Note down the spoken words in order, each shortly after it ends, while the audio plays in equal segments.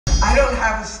I don't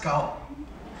have a skull.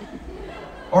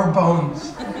 Or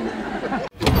bones.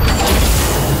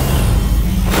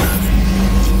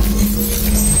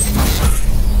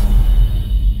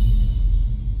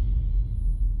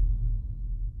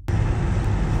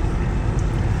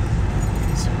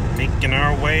 So making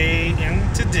our way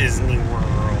into Disney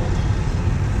World.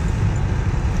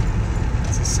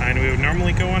 It's a sign we would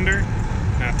normally go under.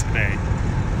 Not today.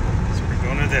 So we're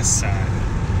going to this side.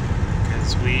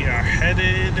 Because we are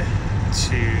headed to...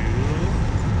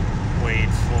 Wait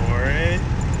for it.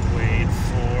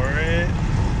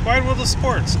 Wide World of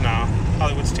Sports. No,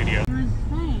 Hollywood Studios.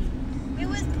 It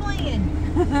was playing.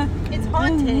 It's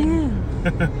haunted.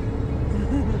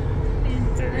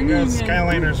 There you go.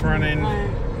 Skyliner's running. Yeah.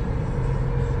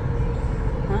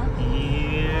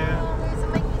 Oh, there's a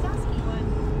Mike Wazowski one.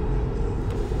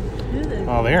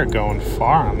 Oh, they are going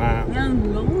far on that. Yeah,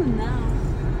 I'm going now.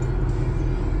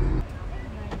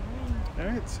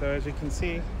 Alright, so as you can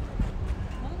see,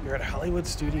 you're at Hollywood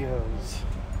Studios.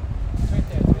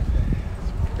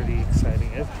 It's pretty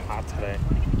exciting. It's hot today.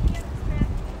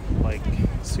 Like,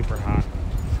 super hot.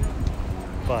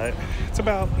 But it's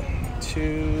about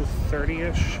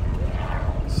 2:30-ish.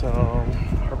 So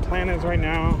our plan is right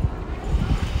now,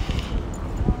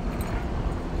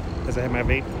 as I have my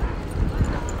vape,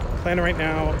 plan right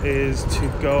now is to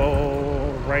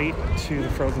go right to the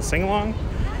Frozen sing-along.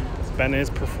 Ben is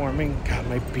performing. God,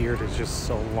 my beard is just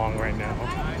so long right now.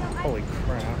 Holy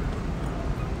crap.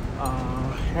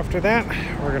 After that,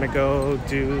 we're gonna go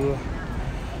do...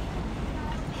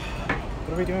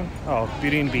 What are we doing? Oh,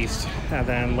 Beauty and Beast. And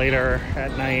then later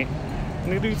at night, I'm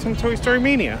gonna do some Toy Story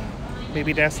Mania.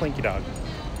 Maybe Dash Slinky Dog.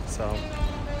 So,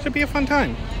 should be a fun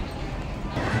time.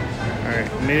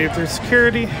 Alright, made it through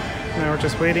security. Now we're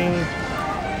just waiting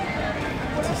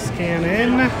to scan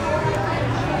in.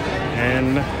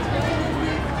 And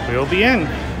we'll be in.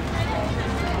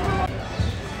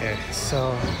 Okay,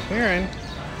 so we're in.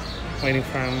 Waiting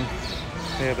for him.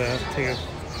 They had to take a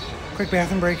quick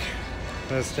bathroom break.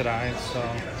 As did I. So,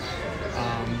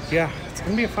 yeah, it's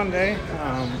gonna be a fun day.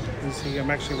 You see, I'm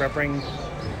actually repping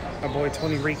my boy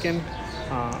Tony Rican.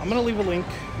 I'm gonna leave a link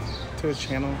to his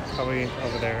channel, probably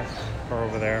over there or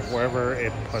over there, wherever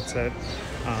it puts it.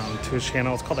 To his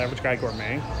channel. It's called Average Guy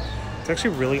Gourmet. It's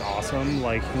actually really awesome.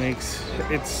 Like, he makes,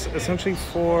 it's essentially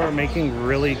for making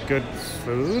really good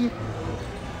food.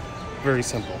 Very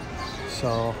simple.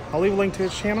 So I'll leave a link to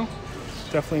his channel.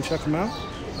 Definitely check him out.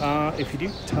 If you do,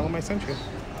 tell him I sent you.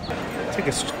 Take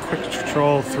a quick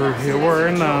stroll through here. We're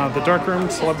in the dark room,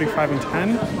 Celebrity 5 and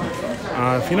 10.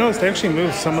 If you notice, they actually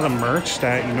moved some of the merch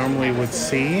that you normally would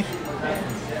see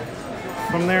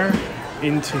from there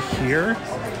into here.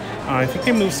 I think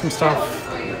they moved some stuff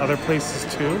other places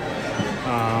too.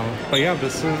 But yeah,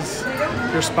 this is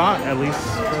your spot, at least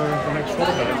for the next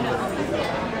little bit.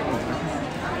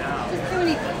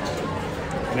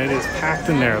 And it is packed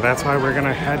in there. That's why we're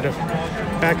gonna head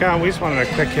back out. We just wanted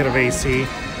a quick hit of AC.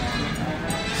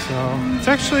 So it's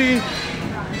actually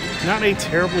not a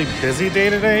terribly busy day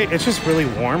today. It's just really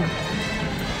warm.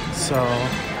 So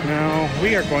now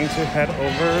we are going to head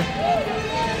over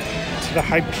to the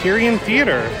Hyperion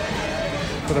Theater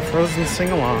for the Frozen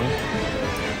sing-along.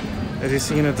 As you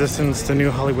see in the distance, the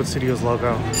new Hollywood Studios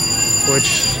logo,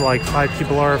 which like 5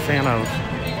 people are a fan of.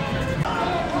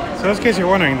 So in case you're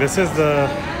wondering, this is the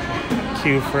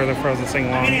queue for the Frozen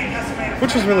sing-along,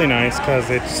 which is really nice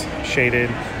because it's shaded.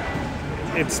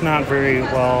 It's not very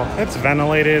well, it's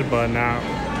ventilated, but not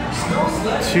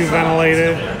too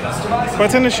ventilated. But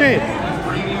it's in the shade.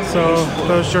 So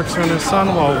those jerks are in the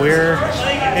sun while we're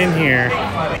in here.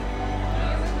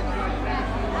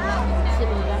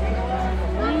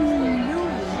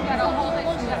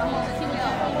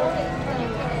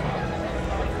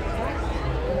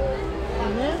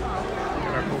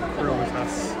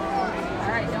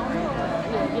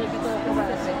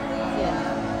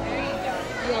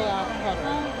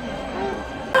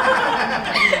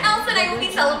 Elsa and I will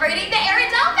be celebrating the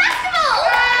Arendelle Festival!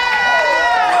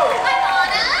 I'm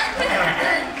Anna!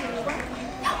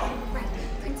 Right,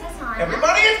 Princess Anna.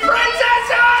 Everybody, it's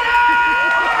Princess Anna!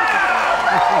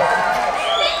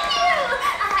 Thank you!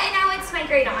 And now it's my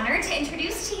great honor to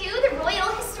introduce to you the Royal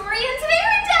Historians of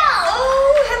Arendelle!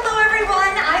 Oh, hello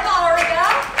everyone. I'm Auriga.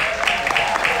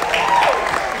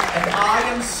 And I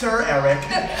am Sir Eric.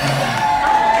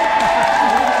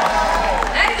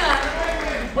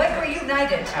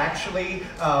 Actually,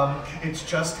 it's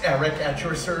just Eric at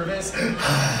your service. Thank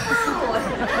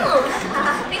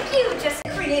you. Just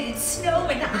Created snow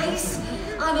and ice.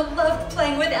 Anna loved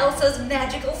playing with Elsa's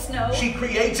magical snow. She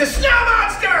creates a snow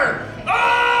monster!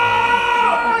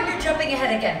 Oh! Oh, you're jumping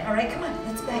ahead again. All right, come on,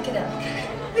 let's back it up.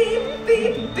 Beep,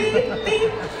 beep, beep,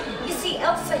 beep. You see,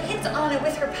 Elsa hits Anna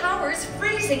with her powers,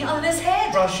 freezing Anna's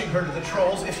head. Rushing her to the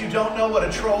trolls. If you don't know what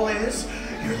a troll is,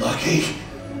 you're lucky.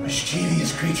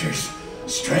 Mischievous creatures.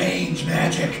 Strange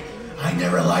magic. I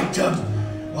never liked them.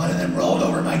 One of them rolled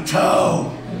over my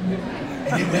toe.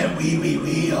 And it went wee, wee,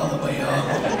 wee all the way home.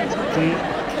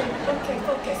 Okay,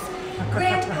 focus.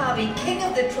 Grandpappy, king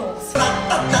of the trolls.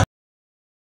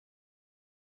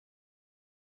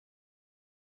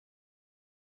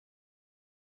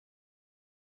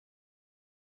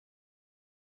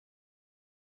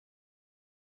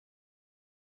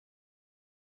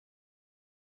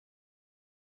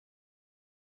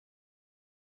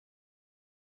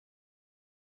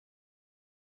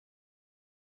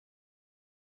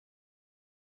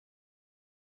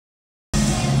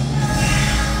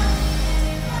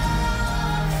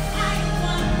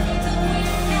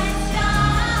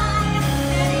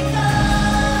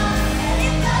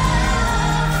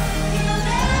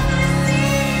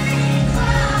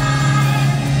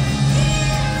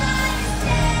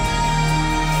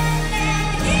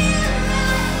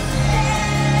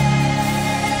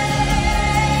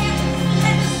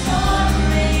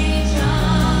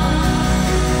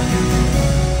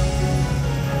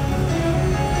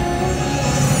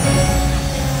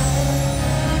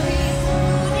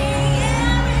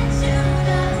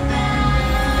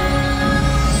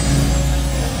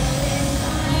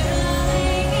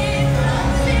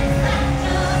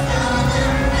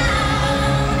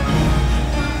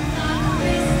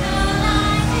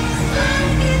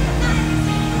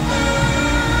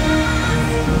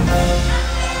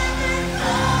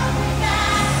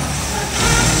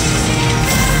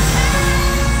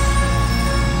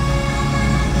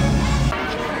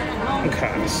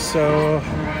 So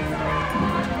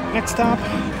next stop,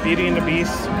 Beauty and the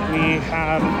Beast. We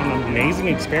had an amazing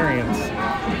experience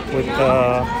with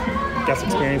the guest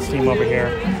experience team over here.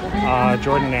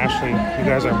 Jordan and Ashley, you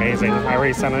guys are amazing. I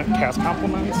already sent it cast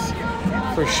compliments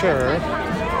for sure.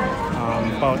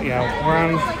 But yeah, we're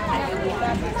on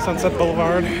Sunset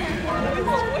Boulevard,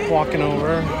 walking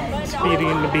over. It's Beauty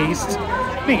and the Beast.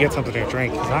 Let me get something to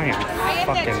drink because I am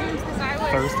fucking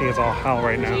thirsty as all hell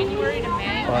right now.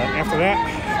 But after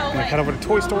that, I'm gonna head over to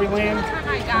Toy Story Land,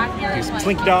 do some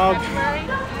Slinky Dog,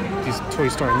 do some Toy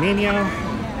Story Mania,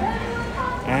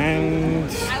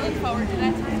 and I look forward to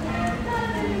that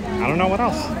time. I don't know what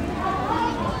else.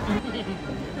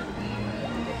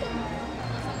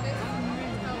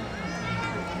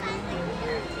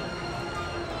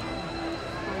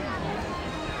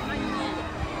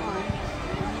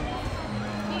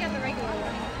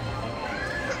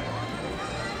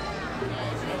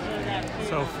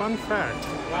 So, fun fact,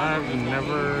 I've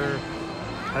never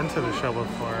been to the show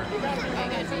before,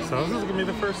 so this is gonna be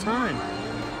the first time.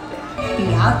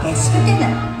 Be our guests for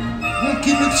dinner. We'll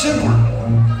keep it simple.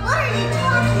 What are you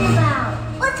talking about?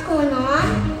 What's going on?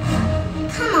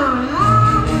 Come on,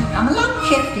 Mom. Come along,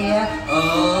 Chip, dear.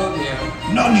 Oh dear.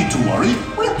 No need to worry.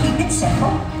 We'll keep it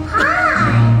simple.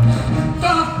 Hi.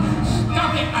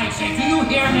 Stop it, I say. Do you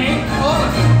hear me? All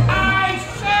of you. I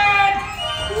said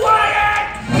quiet!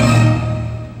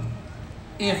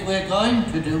 If we're going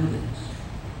to do this,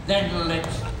 then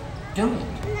let's do it.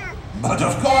 But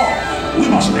of course, we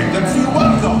must make them feel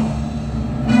welcome.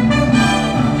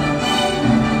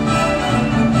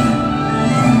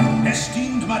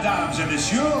 Esteemed Mesdames and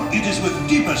Messieurs, it is with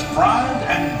deepest pride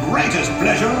and greatest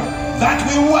pleasure that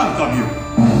we welcome you.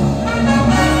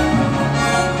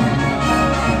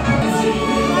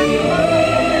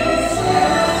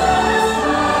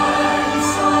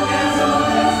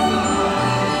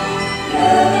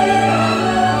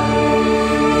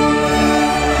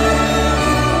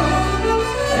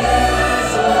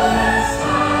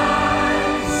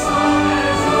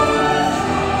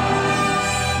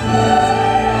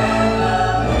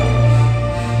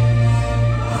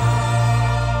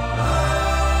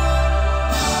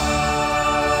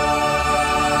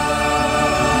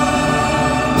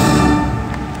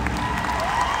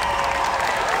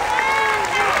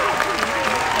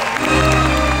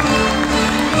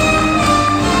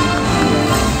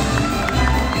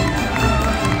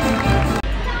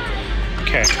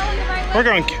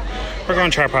 We're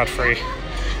going tripod free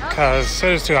because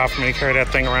it is too hot for me to carry that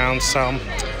thing around. So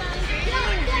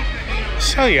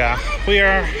yeah, we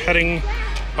are heading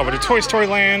over to Toy Story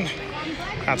Land.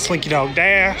 Got Slinky Dog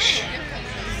Dash,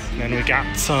 and then we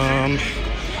got some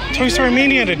Toy Story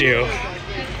Mania to do,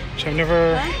 which I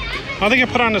don't think I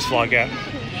put on this vlog yet,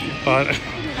 but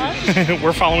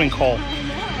we're following Cole.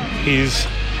 It's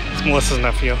Melissa's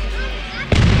nephew.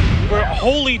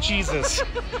 Holy Jesus.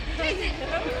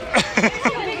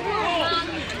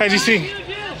 As you see,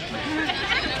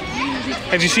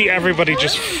 As you see everybody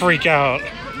just freak out.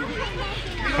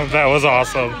 That was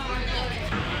awesome.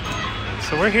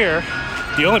 So we're here.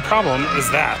 The only problem is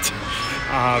that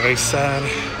they said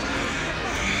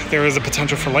there is a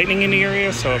potential for lightning in the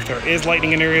area. So if there is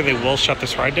lightning in the area, they will shut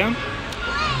this ride down.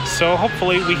 So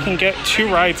hopefully we can get 2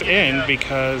 rides in,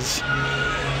 because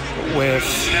with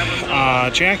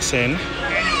Jackson,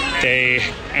 they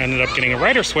ended up getting a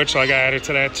rider switch, so I got added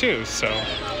to that too. So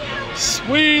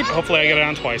sweet. Hopefully I get it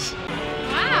on twice.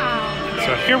 Wow.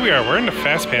 So here we are. We're in the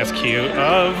Fast Pass queue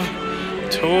of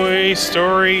Toy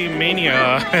Story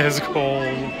Mania, as called.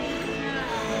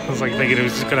 I was like thinking it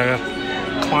was just gonna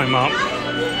climb up.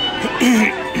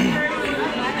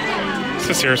 This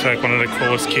is seriously like one of the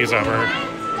coolest queues ever.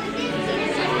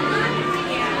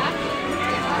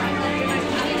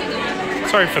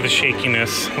 Sorry for the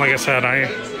shakiness. Like I said, I'm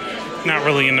not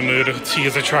really in the mood to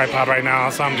use a tripod right now,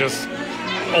 so I'm just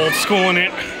old schooling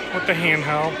it with the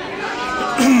handheld.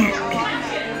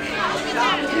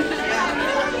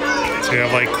 So you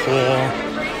have like cool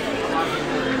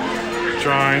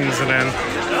drawings, and then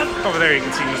over there you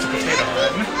can see Mr. Potato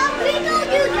Head.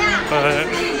 But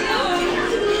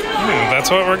that's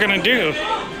what we're gonna do.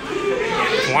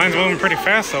 The line's moving pretty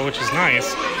fast though, which is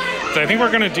nice. So I think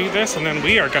we're gonna do this, and then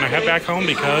we are gonna head back home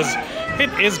because it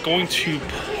is going to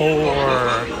pour.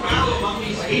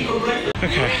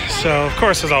 Okay, so of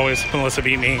course, as always, Melissa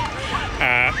beat me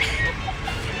at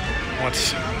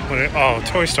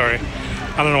Toy Story.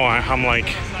 I don't know why I'm like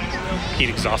heat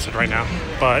exhausted right now,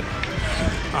 but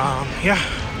yeah,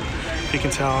 you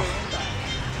can tell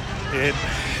it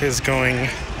is going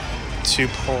to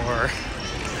pour,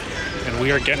 and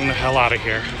we are getting the hell out of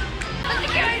here.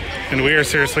 And we are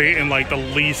seriously in like the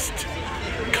least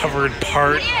covered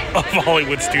part of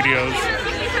Hollywood Studios.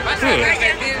 Ooh,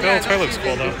 the old toy looks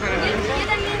cool though.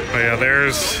 Oh yeah,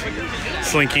 there's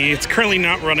Slinky. It's currently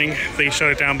not running. They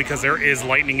shut it down because there is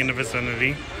lightning in the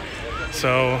vicinity.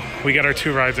 So we got our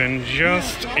 2 rides in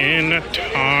just in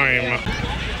time.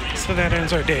 So that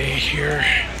ends our day here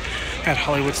at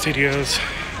Hollywood Studios.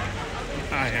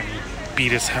 I am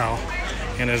beat as hell,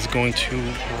 and it's going to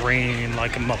rain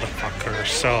like a motherfucker.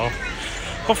 So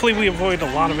hopefully we avoid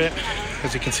a lot of it.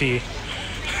 As you can see,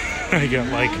 I got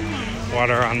like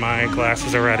water on my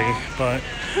glasses already. But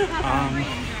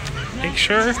make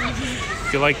sure if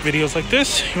you like videos like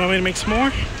this, you want me to make some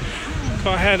more,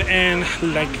 go ahead and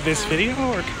like this video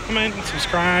or comment and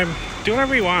subscribe. Do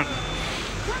whatever you want.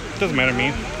 It doesn't matter to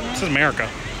me. This is America.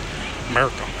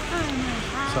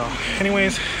 So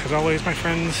anyways, as always, my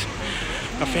friends,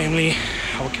 my family,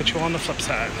 I will catch you on the flip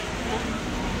side.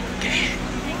 Okay.